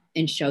up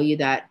and show you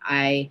that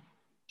I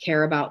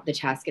care about the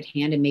task at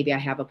hand. And maybe I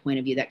have a point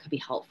of view that could be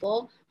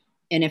helpful.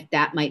 And if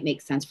that might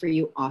make sense for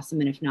you, awesome.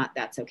 And if not,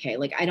 that's okay.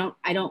 Like, I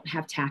don't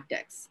have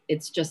tactics.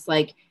 It's just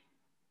like,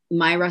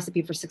 my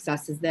recipe for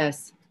success is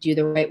this: do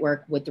the right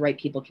work with the right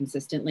people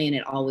consistently, and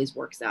it always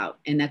works out.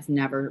 And that's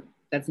never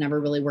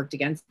really worked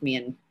against me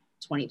in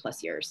 20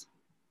 plus years.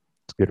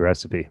 It's a good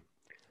recipe.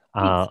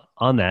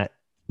 On that,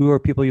 who are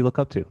people you look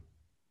up to?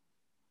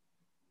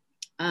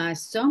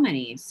 So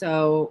many.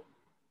 So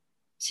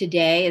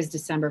today is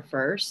December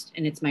 1st,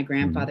 and it's my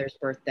grandfather's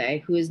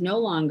birthday, who is no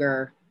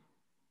longer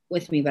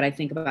with me, but I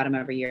think about him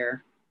every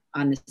year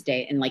on this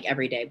day, and like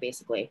every day,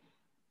 basically.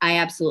 I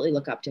absolutely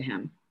look up to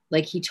him.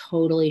 Like, he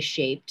totally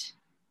shaped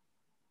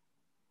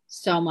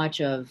so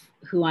much of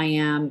who I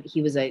am.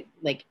 He was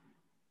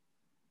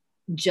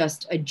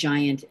just a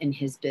giant in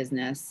his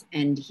business.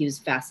 And he was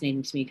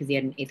fascinating to me because he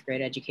had an 8th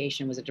grade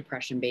education, was a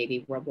Depression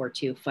baby, World War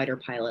II, fighter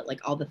pilot,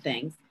 like all the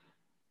things.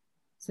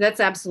 So that's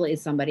absolutely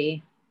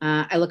somebody.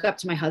 I look up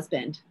to my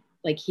husband.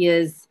 Like, he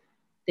is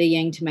the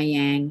yin to my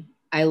yang.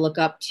 I look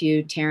up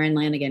to Taryn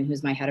Lanigan,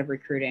 who's my head of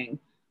recruiting.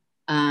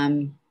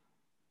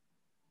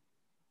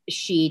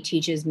 She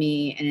teaches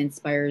me and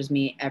inspires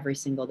me every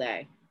single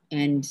day.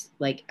 And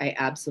like, I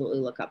absolutely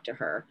look up to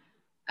her.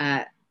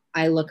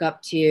 I look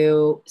up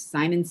to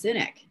Simon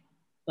Sinek.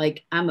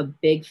 Like, I'm a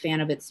big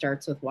fan of It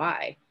Starts With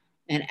Why,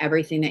 and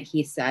everything that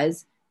he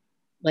says,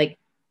 like,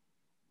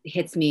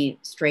 hits me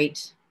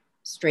straight,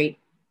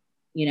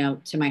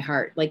 to my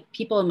heart. Like,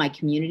 people in my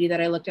community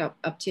that I looked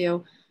up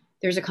to,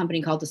 there's a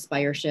company called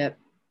Aspireship,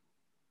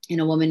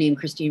 and a woman named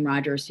Christine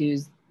Rogers,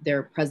 who's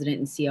their president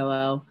and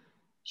COO.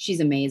 She's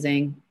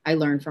amazing. I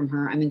learned from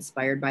her. I'm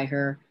inspired by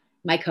her.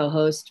 My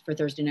co-host for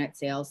Thursday Night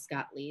Sales,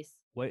 Scott Leese.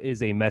 What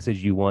is a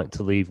message you want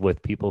to leave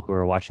with people who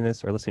are watching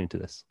this or listening to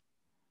this?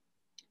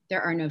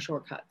 There are no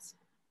shortcuts.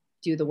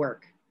 Do the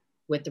work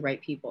with the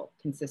right people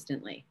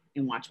consistently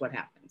and watch what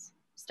happens.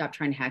 Stop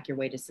trying to hack your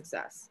way to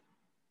success.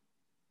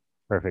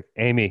 Perfect.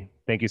 Amy,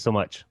 thank you so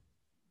much.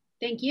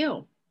 Thank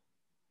you.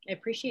 I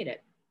appreciate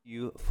it. Thank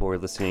you for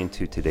listening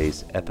to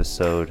today's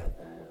episode.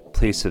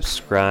 Please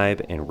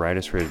subscribe and write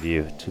us a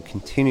review to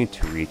continue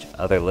to reach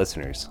other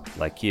listeners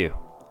like you.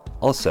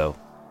 Also,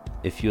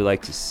 if you'd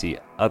like to see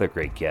other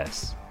great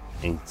guests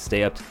and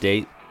stay up to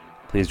date,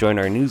 please join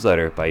our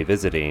newsletter by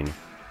visiting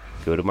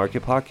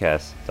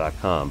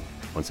go-to-marketpodcast.com.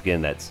 Once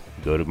again, that's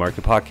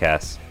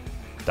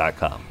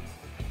go-to-marketpodcast.com.